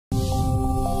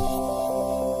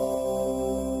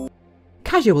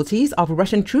casualties of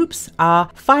Russian troops are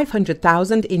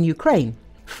 500,000 in Ukraine.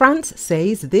 France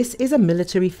says this is a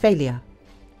military failure.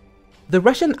 The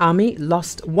Russian army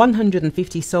lost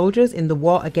 150 soldiers in the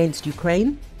war against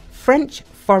Ukraine. French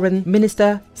Foreign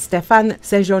Minister Stéphane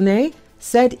Sejourne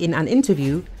said in an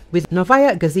interview with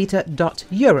Novaya Gazeta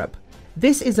Europe,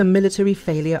 "This is a military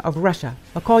failure of Russia.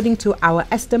 According to our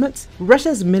estimates,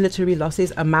 Russia's military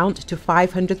losses amount to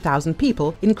 500,000 people,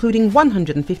 including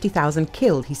 150,000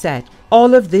 killed," he said.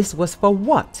 "All of this was for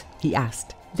what?" he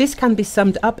asked. "This can be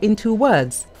summed up in 2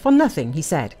 words. For nothing," he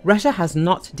said. Russia has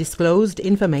not disclosed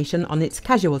information on its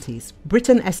casualties.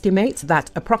 Britain estimates that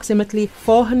approximately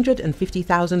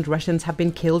 450,000 Russians have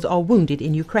been killed or wounded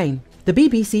in Ukraine. The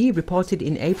BBC reported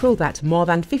in April that more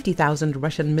than 50,000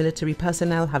 Russian military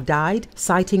personnel have died,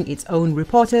 citing its own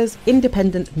reporters,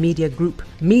 independent media group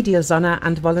Mediazona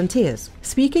and volunteers.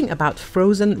 Speaking about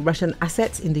frozen Russian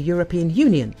assets in the European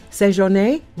Union, Séjourné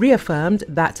reaffirmed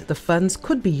that the funds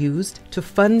could be used to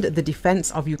fund the defense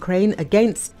of Ukraine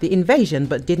against the invasion,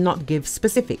 but did not give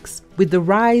specifics. With the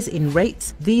rise in rates,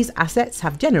 these assets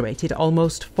have generated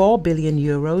almost 4 billion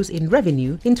euros in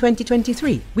revenue in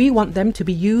 2023. We want them to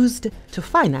be used to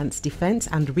finance defense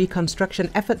and reconstruction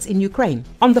efforts in Ukraine.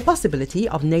 On the possibility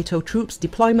of NATO troops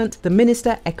deployment, the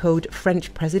minister echoed French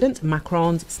President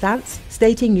Macron's stance,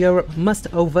 stating Europe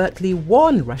must overtly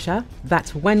warn Russia that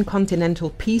when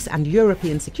continental peace and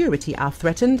European security are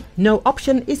threatened, no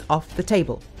option is off the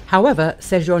table. However,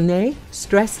 Séjourné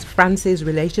stressed France's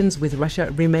relations with Russia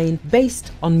remain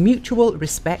based on mutual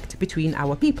respect between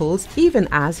our peoples, even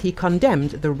as he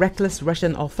condemned the reckless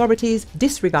Russian authorities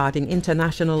disregarding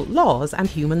international laws and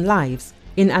human lives.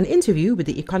 In an interview with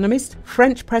The Economist,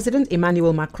 French President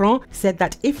Emmanuel Macron said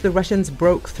that if the Russians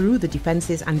broke through the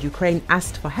defenses and Ukraine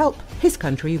asked for help, his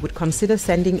country would consider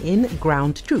sending in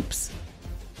ground troops.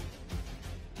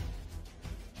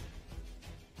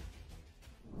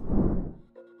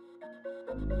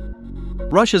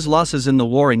 Russia's losses in the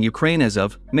war in Ukraine as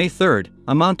of May 3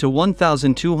 amount to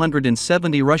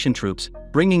 1,270 Russian troops,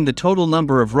 bringing the total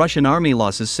number of Russian army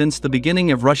losses since the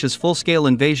beginning of Russia's full-scale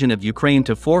invasion of Ukraine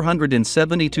to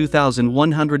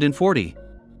 472,140.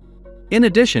 In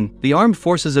addition, the armed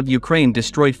forces of Ukraine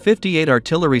destroyed 58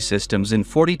 artillery systems and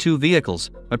 42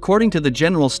 vehicles, according to the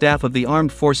General Staff of the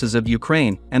Armed Forces of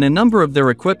Ukraine, and a number of their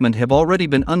equipment have already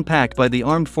been unpacked by the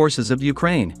Armed Forces of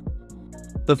Ukraine.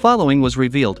 The following was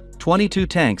revealed: 22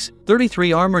 tanks,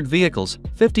 33 armored vehicles,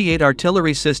 58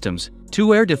 artillery systems,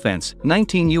 2 air defense,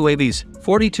 19 UAVs,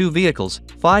 42 vehicles,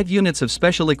 5 units of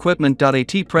special equipment.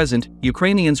 At present,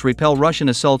 Ukrainians repel Russian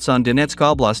assaults on Donetsk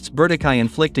Oblast's Berdikai,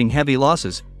 inflicting heavy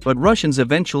losses, but Russians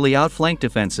eventually outflanked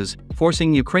defenses,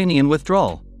 forcing Ukrainian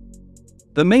withdrawal.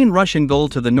 The main Russian goal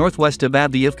to the northwest of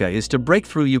Avdiivka is to break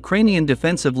through Ukrainian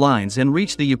defensive lines and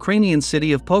reach the Ukrainian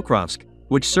city of Pokrovsk,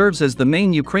 which serves as the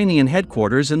main Ukrainian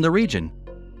headquarters in the region.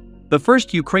 The first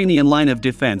Ukrainian line of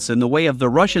defense in the way of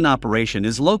the Russian operation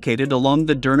is located along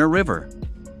the Drina River.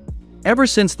 Ever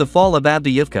since the fall of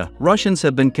Avdiivka, Russians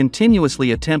have been continuously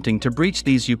attempting to breach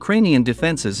these Ukrainian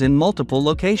defenses in multiple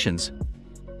locations.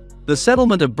 The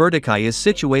settlement of Berdikai is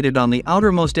situated on the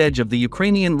outermost edge of the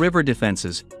Ukrainian river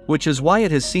defenses, which is why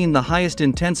it has seen the highest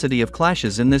intensity of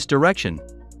clashes in this direction.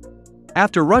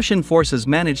 After Russian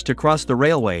forces managed to cross the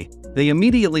railway, they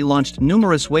immediately launched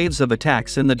numerous waves of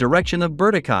attacks in the direction of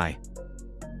Berdikai.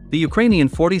 The Ukrainian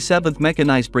 47th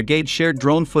Mechanized Brigade shared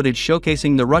drone footage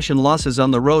showcasing the Russian losses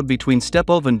on the road between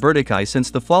Stepov and Berdikai since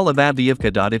the fall of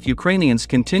Avdiivka. If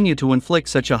Ukrainians continue to inflict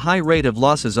such a high rate of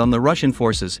losses on the Russian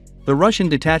forces, the Russian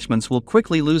detachments will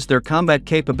quickly lose their combat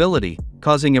capability,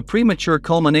 causing a premature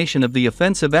culmination of the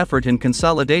offensive effort and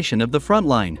consolidation of the front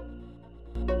line.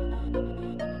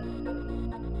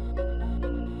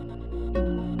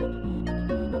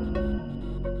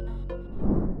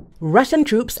 Russian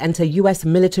troops enter US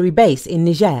military base in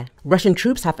Niger. Russian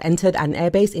troops have entered an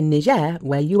airbase in Niger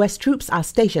where US troops are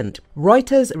stationed.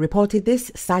 Reuters reported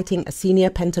this, citing a senior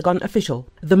Pentagon official.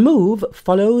 The move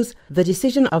follows the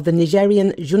decision of the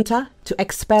Nigerian junta to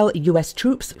expel US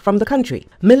troops from the country.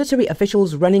 Military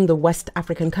officials running the West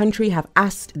African country have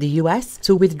asked the US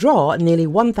to withdraw nearly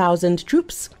 1,000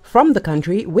 troops from the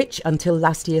country, which until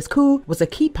last year's coup was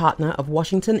a key partner of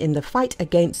Washington in the fight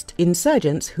against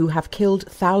insurgents who have killed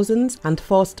thousands and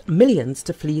forced millions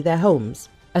to flee their homes.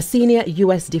 A senior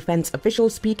US defense official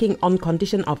speaking on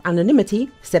condition of anonymity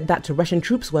said that Russian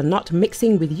troops were not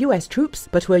mixing with US troops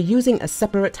but were using a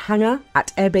separate hangar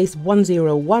at Airbase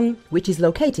 101, which is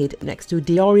located next to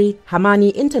Diori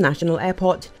Hamani International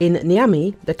Airport in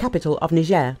Niamey, the capital of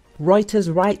Niger.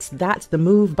 Reuters writes that the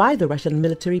move by the Russian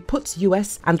military puts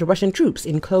US and Russian troops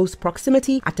in close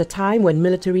proximity at a time when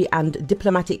military and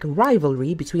diplomatic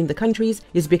rivalry between the countries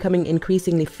is becoming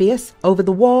increasingly fierce over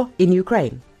the war in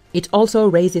Ukraine. It also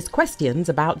raises questions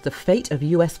about the fate of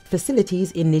US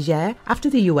facilities in Niger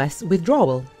after the US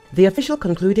withdrawal. The official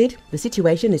concluded the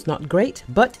situation is not great,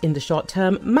 but in the short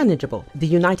term manageable. The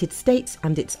United States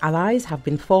and its allies have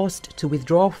been forced to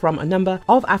withdraw from a number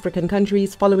of African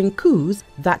countries following coups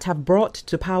that have brought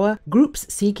to power groups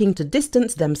seeking to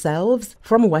distance themselves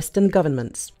from Western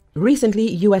governments. Recently,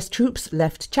 US troops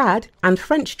left Chad and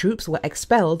French troops were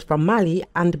expelled from Mali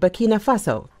and Burkina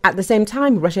Faso. At the same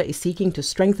time, Russia is seeking to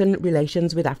strengthen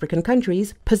relations with African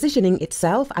countries, positioning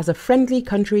itself as a friendly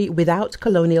country without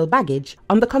colonial baggage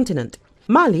on the continent.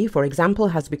 Mali, for example,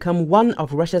 has become one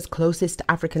of Russia's closest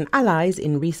African allies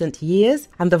in recent years,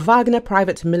 and the Wagner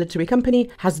private military company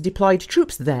has deployed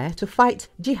troops there to fight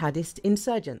jihadist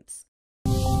insurgents.